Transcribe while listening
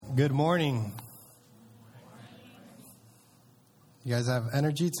Good morning. You guys have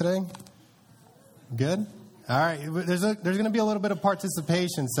energy today? Good? All right. There's going to be a little bit of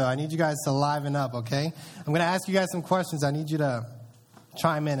participation, so I need you guys to liven up, okay? I'm going to ask you guys some questions. I need you to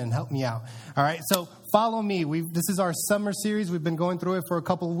chime in and help me out. All right. So follow me. This is our summer series. We've been going through it for a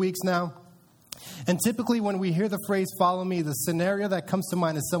couple of weeks now. And typically when we hear the phrase, follow me, the scenario that comes to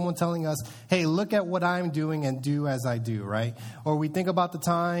mind is someone telling us, hey, look at what I'm doing and do as I do, right? Or we think about the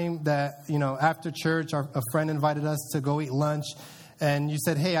time that, after church, a friend invited us to go eat lunch. And you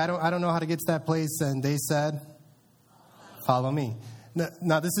said, hey, I don't know how to get to that place. And they said, follow me.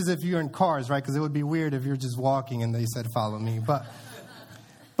 Now, this is if you're in cars, right? Because it would be weird if you're just walking and they said, follow me. But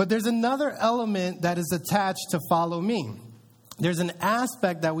there's another element that is attached to follow me. There's an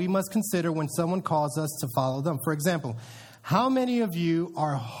aspect that we must consider when someone calls us to follow them. For example, how many of you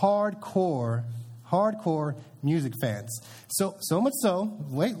are hardcore music fans? So much so,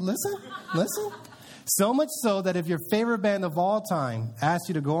 wait, listen. So much so that if your favorite band of all time asked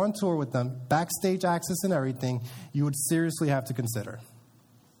you to go on tour with them, backstage access and everything, you would seriously have to consider.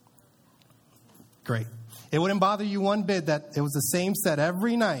 Great. It wouldn't bother you one bit that it was the same set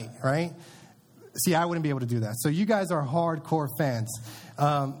every night, right? See, I wouldn't be able to do that. So you guys are hardcore fans.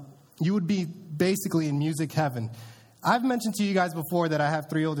 You would be basically in music heaven. I've mentioned to you guys before that I have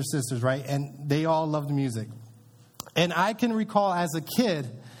 3 older sisters, right? And they all loved music. And I can recall as a kid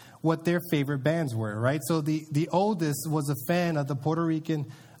what their favorite bands were, right? So the oldest was a fan of the Puerto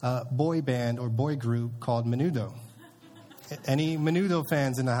Rican boy band or boy group called Menudo. Any Menudo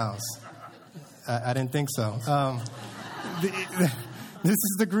fans in the house? I didn't think so. This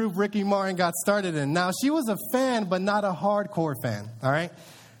is the group Ricky Martin got started in. Now, she was a fan, but not a hardcore fan, all right?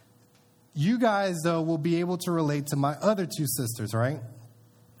 You guys, though, will be able to relate to my other 2 sisters, all right?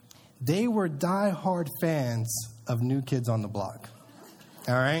 They were diehard fans of New Kids on the Block,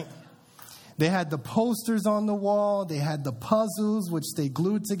 all right? They had the posters on the wall. They had the puzzles, which they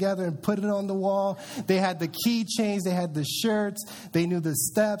glued together and put it on the wall. They had the keychains. They had the shirts. They knew the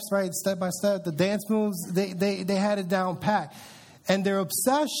steps, right, step by step, the dance moves. They had it down pat. And their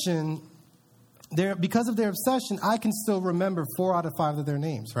obsession, because of their obsession, I can still remember 4 out of 5 of their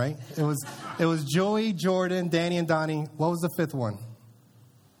names, right? It was Joey, Jordan, Danny, and Donnie. What was the 5th one?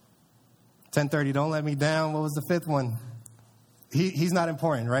 10:30, don't let me down. What was the 5th one? He's not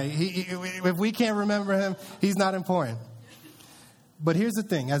important, right? If we can't remember him, he's not important. But here's the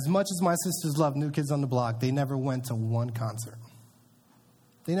thing. As much as my sisters love New Kids on the Block, they never went to one concert.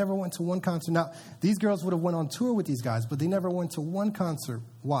 They never went to one concert. Now, these girls would have went on tour with these guys, but they never went to one concert.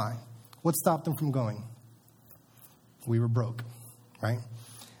 Why? What stopped them from going? We were broke, right?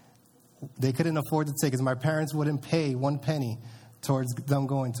 They couldn't afford the tickets. My parents wouldn't pay 1 penny towards them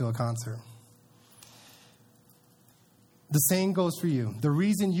going to a concert. The same goes for you. The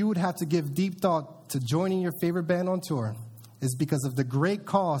reason you would have to give deep thought to joining your favorite band on tour is because of the great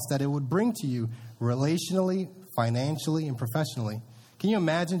cost that it would bring to you relationally, financially, and professionally. Can you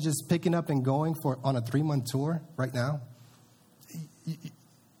imagine just picking up and going on a 3-month tour right now?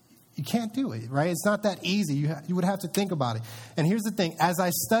 You can't do it, right? It's not that easy. You would have to think about it. And here's the thing. As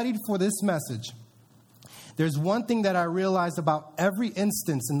I studied for this message, there's one thing that I realized about every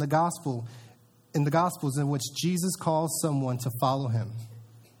instance in the Gospels in which Jesus calls someone to follow him.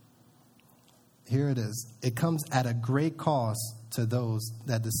 Here it is. It comes at a great cost to those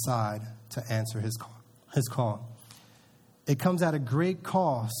that decide to answer his call. It comes at a great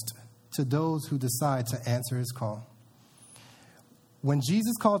cost to those who decide to answer his call. When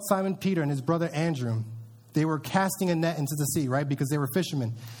Jesus called Simon Peter and his brother Andrew, they were casting a net into the sea, right? Because they were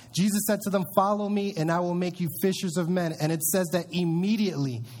fishermen. Jesus said to them, follow me and I will make you fishers of men. And it says that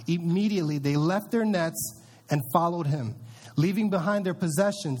immediately they left their nets and followed him, leaving behind their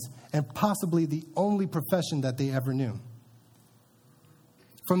possessions and possibly the only profession that they ever knew.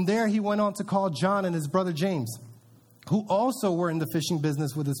 From there, he went on to call John and his brother James, who also were in the fishing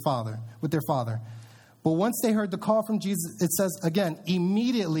business with their father. But once they heard the call from Jesus, it says again,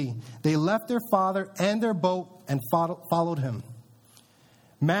 immediately they left their father and their boat and followed him.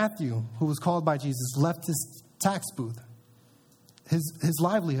 Matthew, who was called by Jesus, left his tax booth, his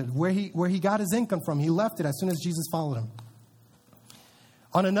livelihood, where he got his income from. He left it as soon as Jesus followed him.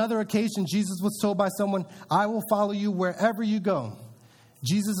 On another occasion, Jesus was told by someone, I will follow you wherever you go.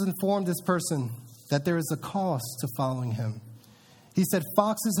 Jesus informed this person that there is a cost to following him. He said,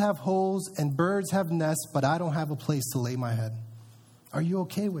 foxes have holes and birds have nests, but I don't have a place to lay my head. Are you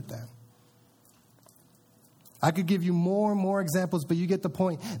okay with that? I could give you more and more examples, but you get the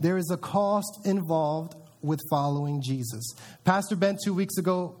point. There is a cost involved with following Jesus. Pastor Ben 2 weeks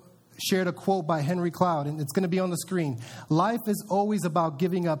ago shared a quote by Henry Cloud, and it's going to be on the screen. Life is always about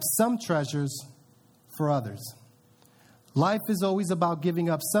giving up some treasures for others. Life is always about giving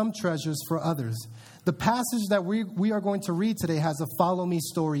up some treasures for others. The passage that we are going to read today has a follow me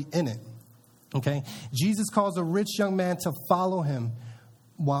story in it. Okay? Jesus calls a rich young man to follow him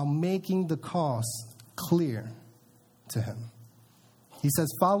while making the cost clear to him. He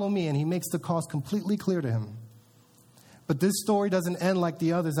says, follow me, and he makes the cost completely clear to him. But this story doesn't end like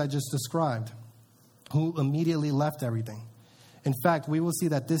the others I just described, who immediately left everything. In fact, we will see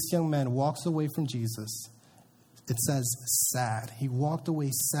that this young man walks away from Jesus. It says sad. He walked away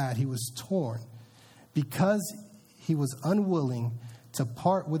sad. He was torn because he was unwilling to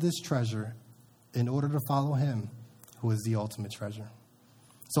part with his treasure in order to follow him, who is the ultimate treasure.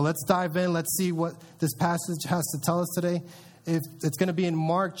 So let's dive in. Let's see what this passage has to tell us today. It's going to be in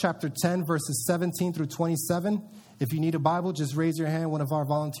Mark chapter 10, verses 17 through 27. If you need a Bible, just raise your hand. One of our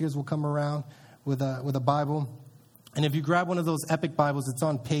volunteers will come around with a Bible. And if you grab one of those Epic Bibles, it's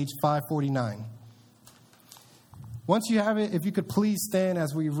on page 549. Once you have it, if you could please stand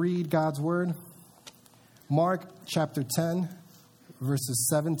as we read God's word. Mark chapter 10, verses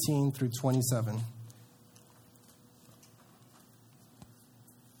 17 through 27.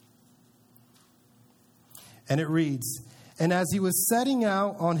 And it reads, "And as he was setting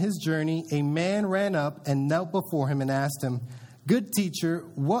out on his journey, a man ran up and knelt before him and asked him, 'Good teacher,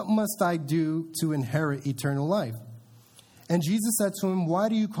 what must I do to inherit eternal life?' And Jesus said to him, 'Why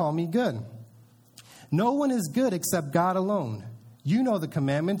do you call me good? No one is good except God alone. You know the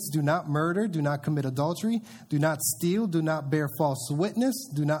commandments: do not murder, do not commit adultery, do not steal, do not bear false witness,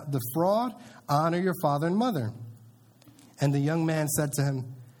 do not defraud, honor your father and mother.' And the young man said to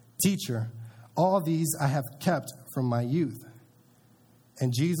him, 'Teacher, all these I have kept from my youth.'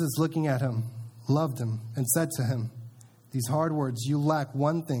 And Jesus, looking at him, loved him and said to him these hard words, 'You lack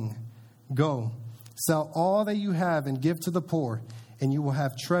one thing. Go, sell all that you have and give to the poor, and you will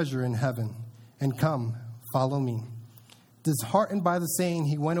have treasure in heaven. And come, follow me.' Disheartened by the saying,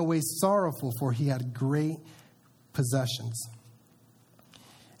 he went away sorrowful, for he had great possessions.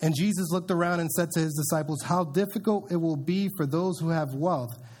 And Jesus looked around and said to his disciples, 'How difficult it will be for those who have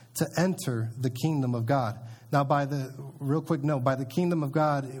wealth to enter the kingdom of God.'" Now, by the kingdom of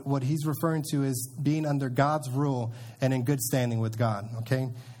God, what he's referring to is being under God's rule and in good standing with God,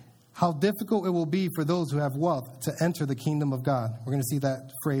 okay? How difficult it will be for those who have wealth to enter the kingdom of God. We're going to see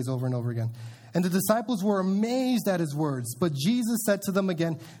that phrase over and over again. And the disciples were amazed at his words. But Jesus said to them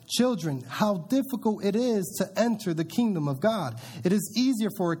again, "Children, how difficult it is to enter the kingdom of God. It is easier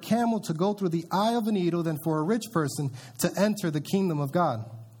for a camel to go through the eye of a needle than for a rich person to enter the kingdom of God."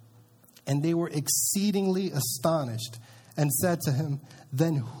 And they were exceedingly astonished and said to him,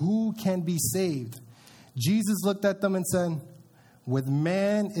 "Then who can be saved?" Jesus looked at them and said, "With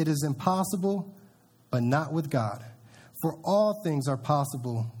man it is impossible, but not with God. For all things are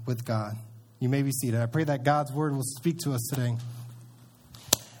possible with God." You may be seated. I pray that God's word will speak to us today.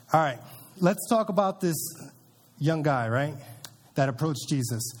 All right, let's talk about this young guy, right, that approached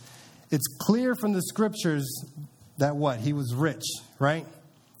Jesus. It's clear from the scriptures that he was rich, right?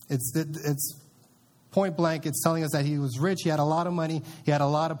 It's point blank. It's telling us that he was rich. He had a lot of money. He had a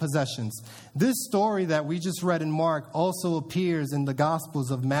lot of possessions. This story that we just read in Mark also appears in the Gospels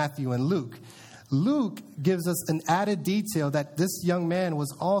of Matthew and Luke. Luke gives us an added detail that this young man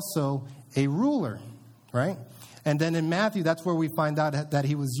was also a ruler, right? And then in Matthew, that's where we find out that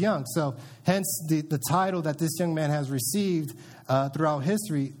he was young. So hence the title that this young man has received throughout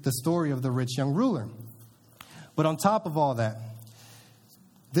history, the story of the rich young ruler. But on top of all that,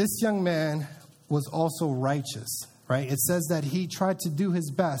 this young man was also righteous, right? It says that he tried to do his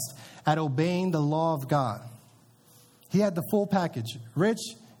best at obeying the law of God. He had the full package: rich,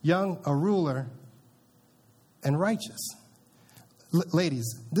 young, a ruler, and righteous.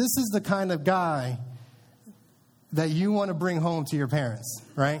 Ladies, this is the kind of guy that you want to bring home to your parents,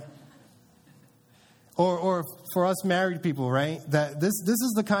 right? Or for us married people, right? That this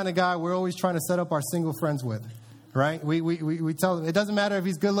is the kind of guy we're always trying to set up our single friends with, right? We tell them, it doesn't matter if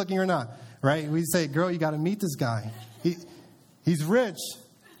he's good looking or not, right? We say, "Girl, you got to meet this guy. He's rich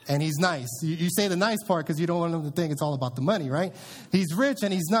and he's nice." You say the nice part because you don't want them to think it's all about the money, right? He's rich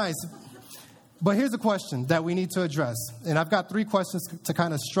and he's nice. But here's a question that we need to address. And I've got 3 questions to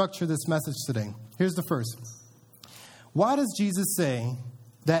kind of structure this message today. Here's the first. Why does Jesus say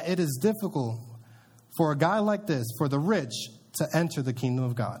that it is difficult for a guy like this, for the rich, to enter the kingdom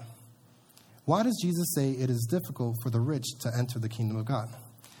of God? Why does Jesus say it is difficult for the rich to enter the kingdom of God?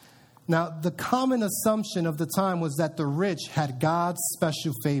 Now, the common assumption of the time was that the rich had God's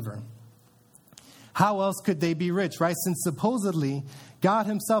special favor. How else could they be rich, right? Since supposedly God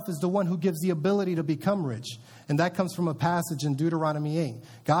himself is the one who gives the ability to become rich. And that comes from a passage in Deuteronomy 8.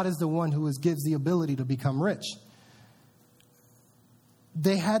 God is the one who gives the ability to become rich.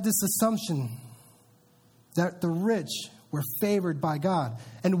 They had this assumption that the rich were favored by God.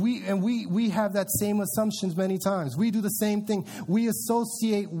 And we have that same assumptions many times. We do the same thing. We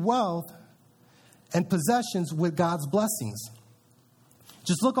associate wealth and possessions with God's blessings.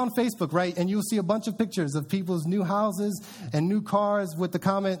 Just look on Facebook, right? And you'll see a bunch of pictures of people's new houses and new cars with the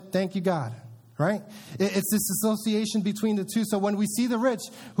comment, "Thank you, God." Right? It's this association between the two. So when we see the rich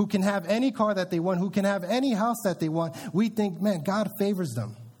who can have any car that they want, who can have any house that they want, we think, man, God favors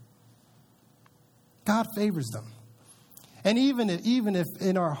them. God favors them. And even if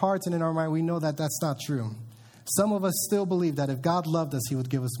in our hearts and in our mind we know that that's not true, some of us still believe that if God loved us, he would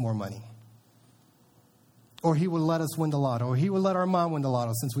give us more money. Or he would let us win the lotto. Or he would let our mom win the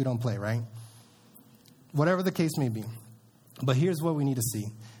lotto since we don't play, right? Whatever the case may be. But here's what we need to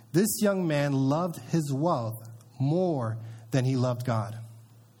see. This young man loved his wealth more than he loved God.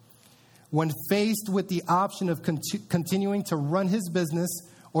 When faced with the option of continuing to run his business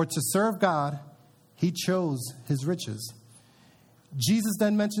or to serve God, he chose his riches. Jesus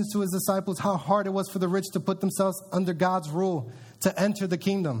then mentions to his disciples how hard it was for the rich to put themselves under God's rule to enter the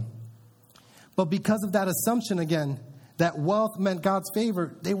kingdom. But because of that assumption, again, that wealth meant God's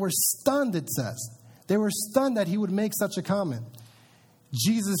favor, they were stunned, it says. They were stunned that he would make such a comment.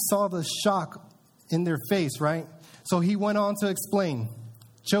 Jesus saw the shock in their face, right? So he went on to explain,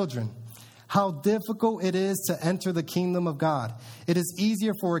 "Children, how difficult it is to enter the kingdom of God. It is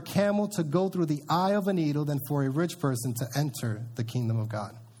easier for a camel to go through the eye of a needle than for a rich person to enter the kingdom of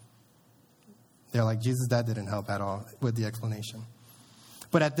God." They're like, "Jesus, that didn't help at all with the explanation."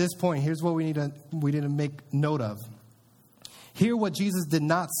 But at this point, here's what we need to make note of. Hear what Jesus did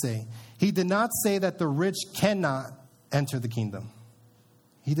not say. He did not say that the rich cannot enter the kingdom.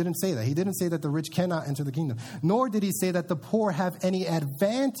 He didn't say that. He didn't say that the rich cannot enter the kingdom. Nor did he say that the poor have any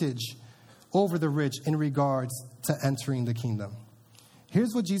advantage over the rich in regards to entering the kingdom.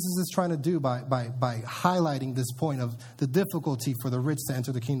 Here's what Jesus is trying to do by highlighting this point of the difficulty for the rich to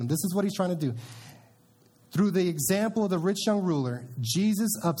enter the kingdom. This is what he's trying to do. Through the example of the rich young ruler,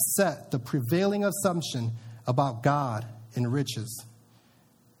 Jesus upset the prevailing assumption about God and riches.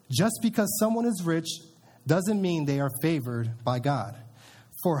 Just because someone is rich doesn't mean they are favored by God.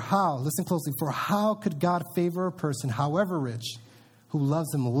 Listen closely, for how could God favor a person, however rich, who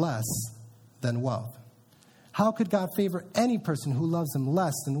loves him less than wealth? How could God favor any person who loves him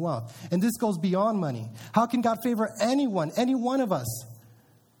less than wealth? And this goes beyond money. How can God favor anyone, any one of us,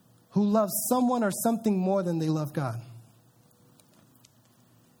 who loves someone or something more than they love God?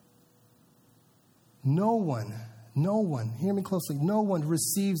 No one, hear me closely, no one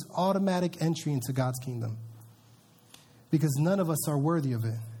receives automatic entry into God's kingdom, because none of us are worthy of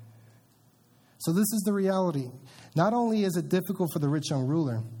it. So this is the reality. Not only is it difficult for the rich young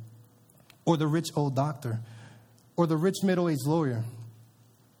ruler, or the rich old doctor, or the rich middle-aged lawyer,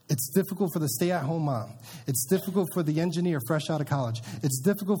 it's difficult for the stay-at-home mom. It's difficult for the engineer fresh out of college. It's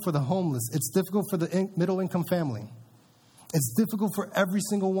difficult for the homeless. It's difficult for the middle-income family. It's difficult for every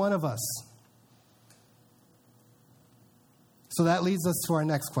single one of us. So that leads us to our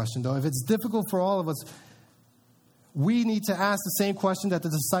next question, though. If it's difficult for all of us, we need to ask the same question that the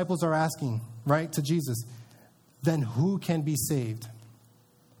disciples are asking, right, to Jesus. Then who can be saved?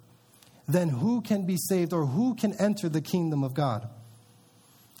 Then who can be saved, or who can enter the kingdom of God?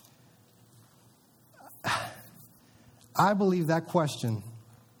 I believe that question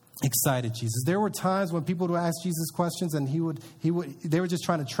excited Jesus. There were times when people would ask Jesus questions and they were just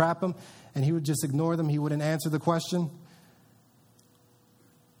trying to trap him, and he would just ignore them. He wouldn't answer the question.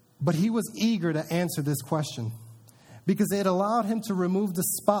 But he was eager to answer this question, because it allowed him to remove the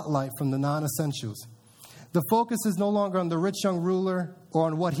spotlight from the non-essentials. The focus is no longer on the rich young ruler or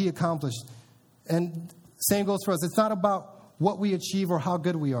on what he accomplished. And same goes for us. It's not about what we achieve or how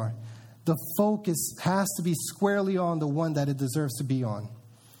good we are. The focus has to be squarely on the one that it deserves to be on.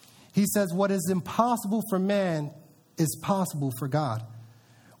 He says, what is impossible for man is possible for God.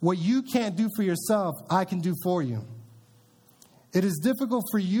 What you can't do for yourself, I can do for you. It is difficult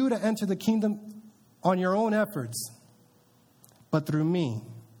for you to enter the kingdom on your own efforts, but through me,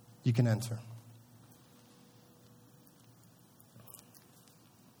 you can enter.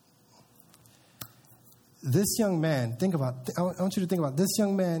 This young man, I want you to think about, this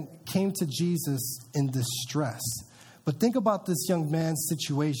young man came to Jesus in distress. But think about this young man's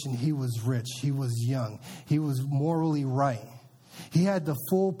situation. He was rich. He was young. He was morally right. He had the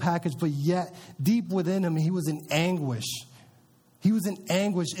full package, but yet deep within him, he was in anguish. He was in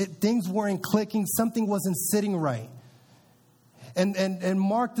anguish. Things weren't clicking. Something wasn't sitting right. And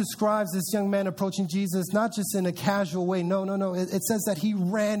Mark describes this young man approaching Jesus not just in a casual way. No. It says that he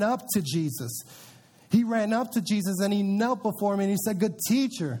ran up to Jesus. He ran up to Jesus and he knelt before him and he said, "Good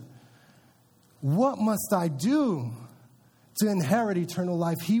teacher, what must I do to inherit eternal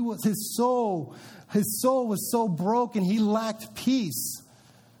life?" His soul was so broken, he lacked peace.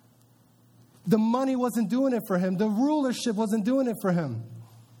 The money wasn't doing it for him. The rulership wasn't doing it for him.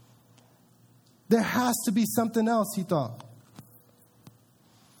 There has to be something else, he thought.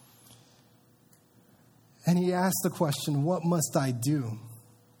 And he asked the question, "What must I do?"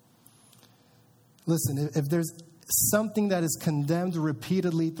 Listen, if there's something that is condemned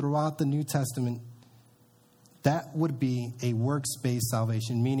repeatedly throughout the New Testament, that would be a works-based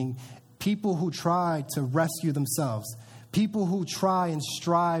salvation, meaning people who try to rescue themselves, people who try and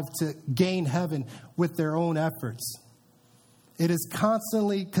strive to gain heaven with their own efforts. It is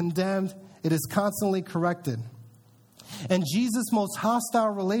constantly condemned. It is constantly corrected. And Jesus' most hostile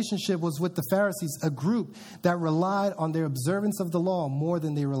relationship was with the Pharisees, a group that relied on their observance of the law more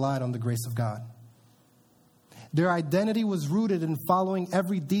than they relied on the grace of God. Their identity was rooted in following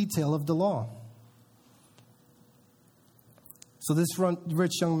every detail of the law. So this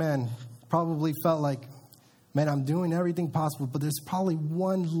rich young man probably felt like, "Man, I'm doing everything possible, but there's probably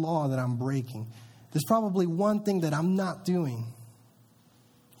one law that I'm breaking. There's probably one thing that I'm not doing."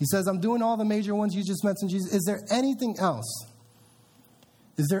 He says, "I'm doing all the major ones you just mentioned, Jesus. Is there anything else?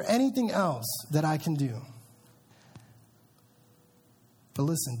 Is there anything else that I can do?" But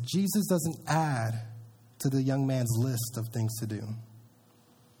listen, Jesus doesn't add to the young man's list of things to do.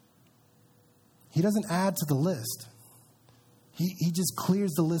 He doesn't add to the list. He just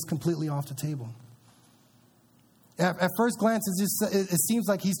clears the list completely off the table. At first glance, it seems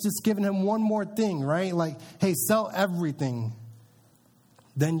like he's just giving him one more thing, right? Like, "Hey, sell everything,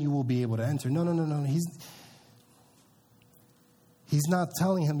 then you will be able to enter." No. He's not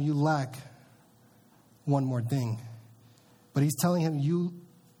telling him you lack one more thing, but he's telling him you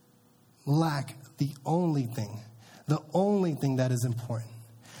lack the only thing that is important.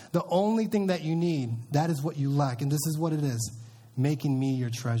 The only thing that you need, that is what you lack. And this is what it is: making me your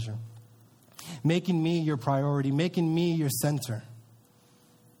treasure, making me your priority, making me your center.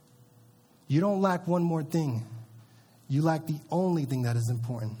 You don't lack one more thing. You lack the only thing that is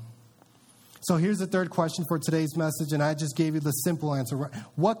important. So here's the third question for today's message, and I just gave you the simple answer.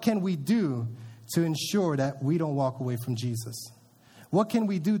 What can we do to ensure that we don't walk away from Jesus? What can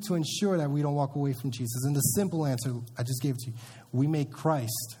we do to ensure that we don't walk away from Jesus? And the simple answer I just gave to you: we make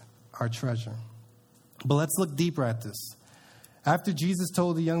Christ our treasure. But let's look deeper at this. After Jesus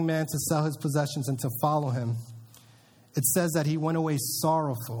told the young man to sell his possessions and to follow him, it says that he went away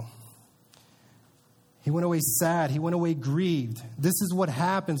sorrowful. He went away sad. He went away grieved. This is what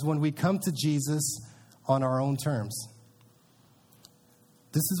happens when we come to Jesus on our own terms.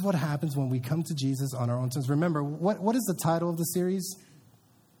 This is what happens when we come to Jesus on our own terms. Remember, what is the title of the series?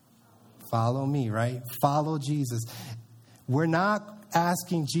 Follow me, right? Follow Jesus. We're not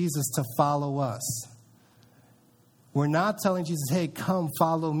asking Jesus to follow us. We're not telling Jesus, "Hey, come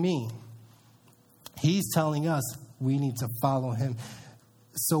follow me." He's telling us we need to follow him.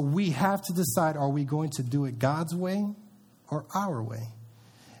 So we have to decide, are we going to do it God's way or our way?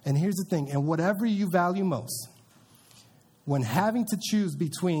 And here's the thing, and whatever you value most, when having to choose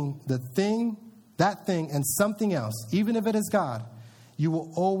between that thing and something else, even if it is God, you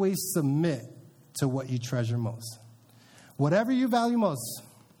will always submit to what you treasure most. Whatever you value most,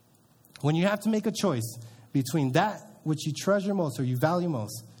 when you have to make a choice between that which you treasure most or you value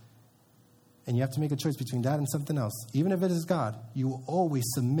most, and you have to make a choice between that and something else, even if it is God, you will always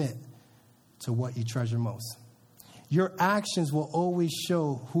submit to what you treasure most. Your actions will always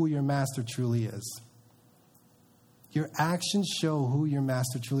show who your master truly is. Your actions show who your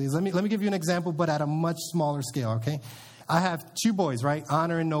master truly is. Let me give you an example, but at a much smaller scale, okay? I have two boys, right?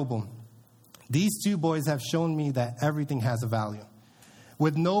 Honor and Noble. These two boys have shown me that everything has a value.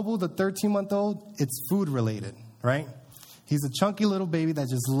 With Noble, the 13-month-old, it's food related, right? He's a chunky little baby that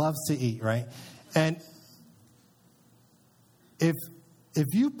just loves to eat, right? And if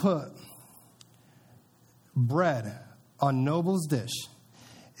you put bread on Noble's dish,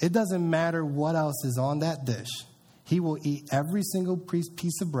 it doesn't matter what else is on that dish. He will eat every single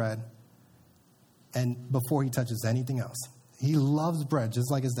piece of bread and before he touches anything else. He loves bread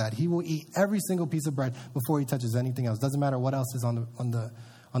just like his dad. He will eat every single piece of bread before he touches anything else. Doesn't matter what else is on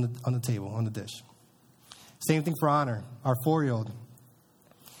the table, on the dish. Same thing for Honor, our 4-year-old.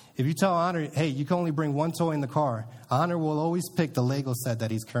 If you tell Honor, "Hey, you can only bring one toy in the car," Honor will always pick the Lego set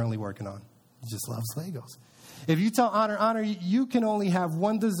that he's currently working on. He just loves Legos. If you tell Honor, you can only have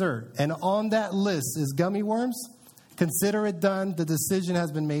one dessert, and on that list is gummy worms, Consider it done. The decision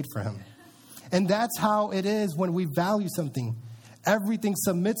has been made for him. And that's how it is when we value something. Everything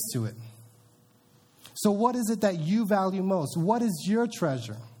submits to it. So what is it that you value most? What is your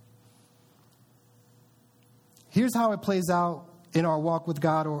treasure? Here's how it plays out in our walk with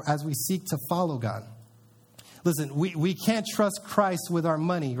God or as we seek to follow God. Listen, we can't trust Christ with our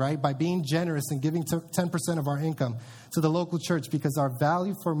money, right? By being generous and giving 10% of our income to the local church because our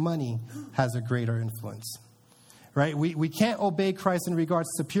value for money has a greater influence, right? We can't obey Christ in regards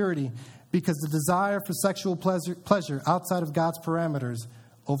to purity because the desire for sexual pleasure outside of God's parameters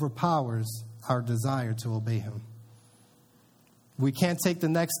overpowers our desire to obey him. We can't take the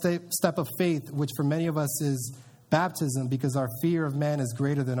next step of faith, which for many of us is baptism, because our fear of man is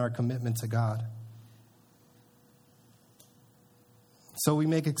greater than our commitment to God. So we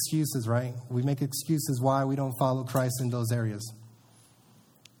make excuses, right? We make excuses why we don't follow Christ in those areas.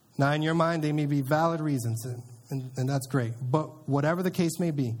 Now, in your mind, they may be valid reasons, and that's great. But whatever the case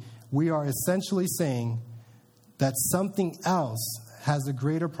may be, we are essentially saying that something else has a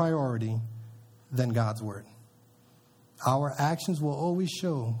greater priority than God's word. Our actions will always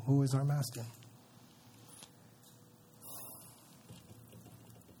show who is our master.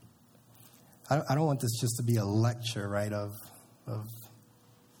 I don't want this just to be a lecture, right, of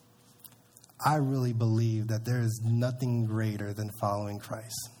I really believe that there is nothing greater than following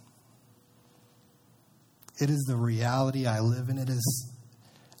Christ. It is the reality I live in.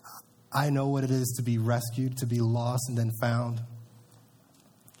 I know what it is to be rescued, to be lost and then found.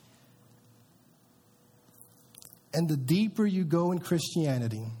 And the deeper you go in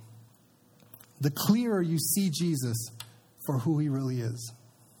Christianity, the clearer you see Jesus for who he really is.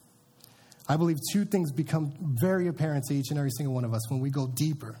 I believe two things become very apparent to each and every single one of us when we go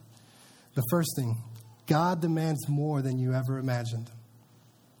deeper. The first thing, God demands more than you ever imagined.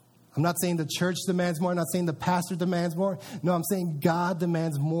 I'm not saying the church demands more. I'm not saying the pastor demands more. No, I'm saying God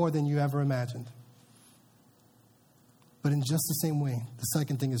demands more than you ever imagined. But in just the same way, the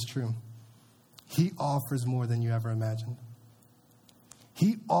second thing is true. He offers more than you ever imagined.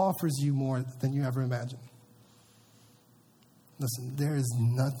 He offers you more than you ever imagined. Listen, there is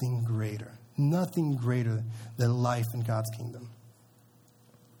nothing greater than life in God's kingdom.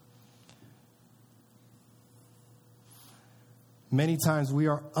 Many times we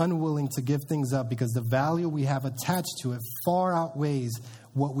are unwilling to give things up because the value we have attached to it far outweighs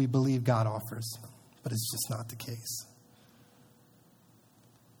what we believe God offers. But it's just not the case.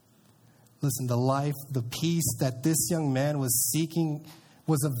 Listen, the life, the peace that this young man was seeking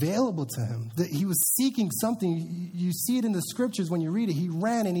was available to him. He was seeking something. You see it in the scriptures when you read it. He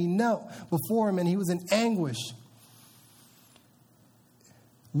ran and he knelt before him and he was in anguish.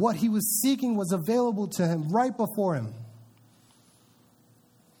 What he was seeking was available to him right before him.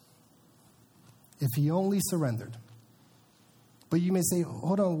 If he only surrendered. But you may say,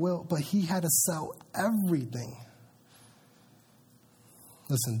 hold on, Will, but he had to sell everything.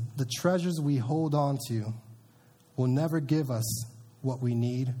 Listen, the treasures we hold on to will never give us what we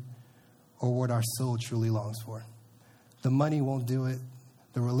need or what our soul truly longs for. The money won't do it.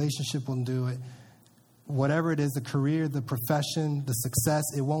 The relationship won't do it. Whatever it is, the career, the profession, the success,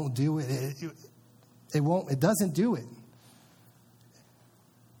 it won't do it. It doesn't do it.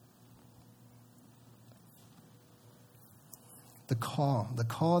 The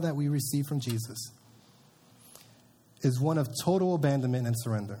call that we receive from Jesus is one of total abandonment and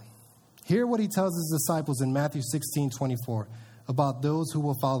surrender. Hear what he tells his disciples in Matthew 16:24 about those who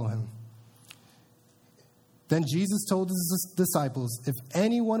will follow him. Then Jesus told his disciples, if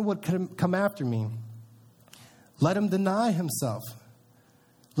anyone would come after me, let him deny himself.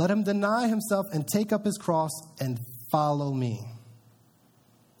 Let him deny himself and take up his cross and follow me.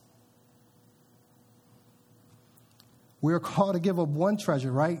 We're called to give up one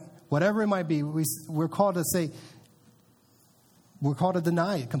treasure, right? Whatever it might be, we're called to say, we're called to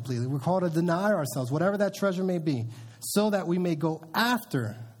deny it completely. We're called to deny ourselves, whatever that treasure may be, so that we may go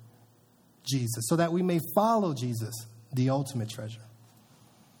after Jesus, so that we may follow Jesus, the ultimate treasure.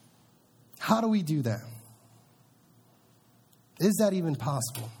 How do we do that? Is that even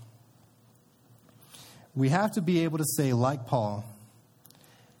possible? We have to be able to say, like Paul,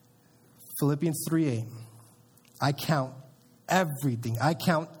 Philippians 3:8, I count everything. I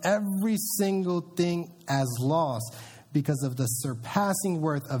count every single thing as loss because of the surpassing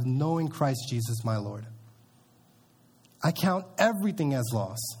worth of knowing Christ Jesus, my Lord. I count everything as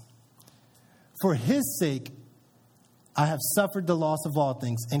loss. For his sake, I have suffered the loss of all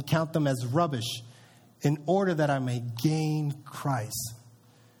things and count them as rubbish in order that I may gain Christ.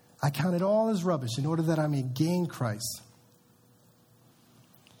 I count it all as rubbish in order that I may gain Christ.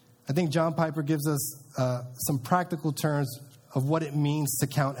 I think John Piper gives us some practical terms of what it means to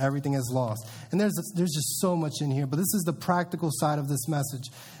count everything as lost. And there's just so much in here, but this is the practical side of this message.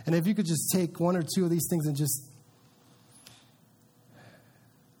 And if you could just take one or two of these things and just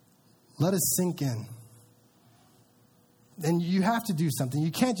let it sink in. And you have to do something. You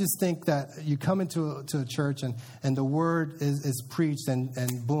can't just think that you come into a church and the word is preached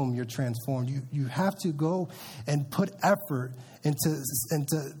and boom, you're transformed. You have to go and put effort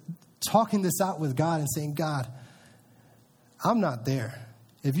into talking this out with God and saying, God, I'm not there.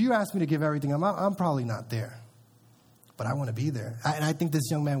 If you ask me to give everything, I'm probably not there. But I want to be there. And I think this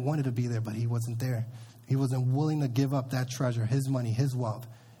young man wanted to be there, but he wasn't there. He wasn't willing to give up that treasure, his money, his wealth,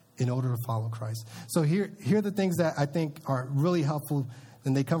 in order to follow Christ. So here are the things that I think are really helpful,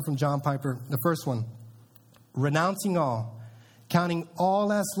 and they come from John Piper. The first one, renouncing all, counting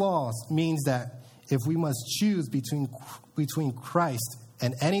all as lost, means that if we must choose between Christ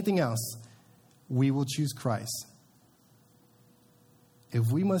and anything else, we will choose Christ. If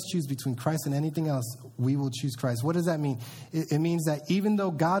we must choose between Christ and anything else, we will choose Christ. What does that mean? It means that even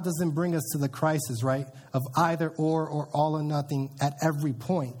though God doesn't bring us to the crisis, right, of either or all or nothing at every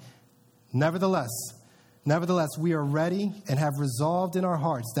point, nevertheless, we are ready and have resolved in our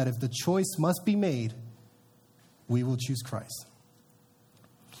hearts that if the choice must be made, we will choose Christ.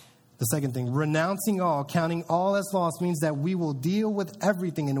 The second thing, renouncing all, counting all as lost, means that we will deal with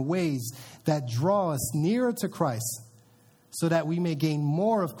everything in ways that draw us nearer to Christ, so that we may gain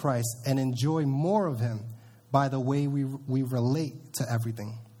more of Christ and enjoy more of him by the way we relate to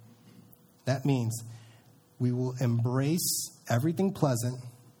everything. That means we will embrace everything pleasant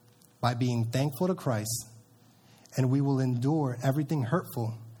by being thankful to Christ, and we will endure everything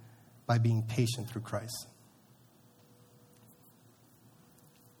hurtful by being patient through Christ.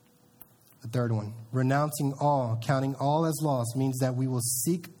 The third one, renouncing all, counting all as lost, means that we will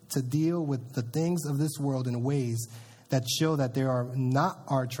seek to deal with the things of this world in ways that show that they are not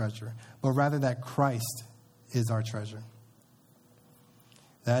our treasure, but rather that Christ is our treasure.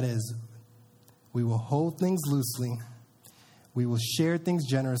 That is, we will hold things loosely, we will share things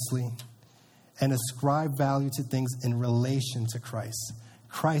generously, and ascribe value to things in relation to Christ.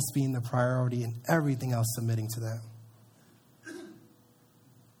 Christ being the priority and everything else submitting to that.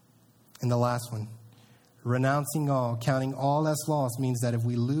 And the last one, renouncing all, counting all as lost, means that if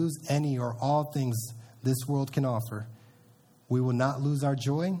we lose any or all things this world can offer, we will not lose our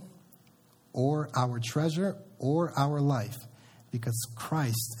joy or our treasure or our life, because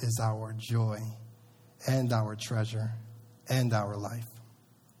Christ is our joy and our treasure and our life.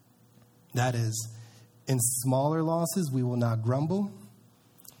 That is, in smaller losses, we will not grumble,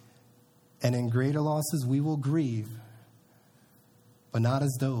 and in greater losses, we will grieve, but not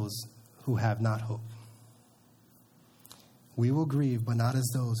as those who have not hope. We will grieve, but not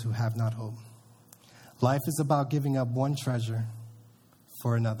as those who have not hope. Life is about giving up one treasure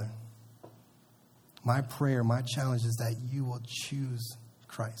for another. My prayer, my challenge is that you will choose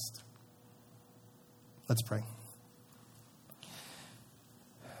Christ. Let's pray.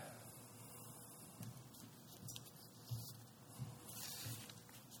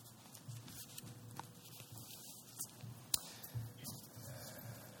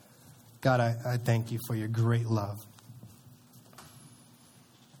 God, I thank you for your great love.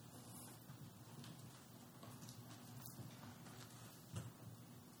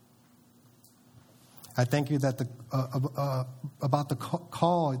 I thank you that about the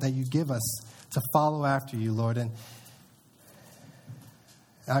call that you give us to follow after you, Lord. And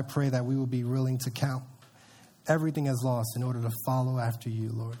I pray that we will be willing to count everything as lost in order to follow after you,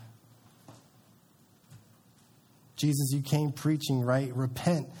 Lord. Jesus, you came preaching, right?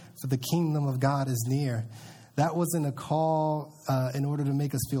 Repent, for the kingdom of God is near. That wasn't a call in order to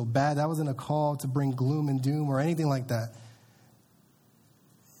make us feel bad. That wasn't a call to bring gloom and doom or anything like that.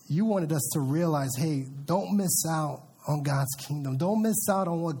 You wanted us to realize, hey, don't miss out on God's kingdom. Don't miss out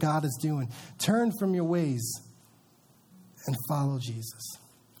on what God is doing. Turn from your ways and follow Jesus.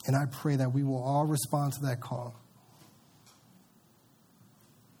 And I pray that we will all respond to that call.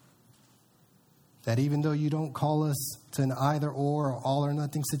 That even though you don't call us to an either or all or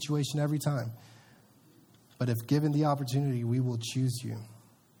nothing situation every time, but if given the opportunity, we will choose you.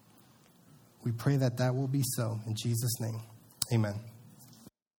 We pray that that will be so. In Jesus' name, amen.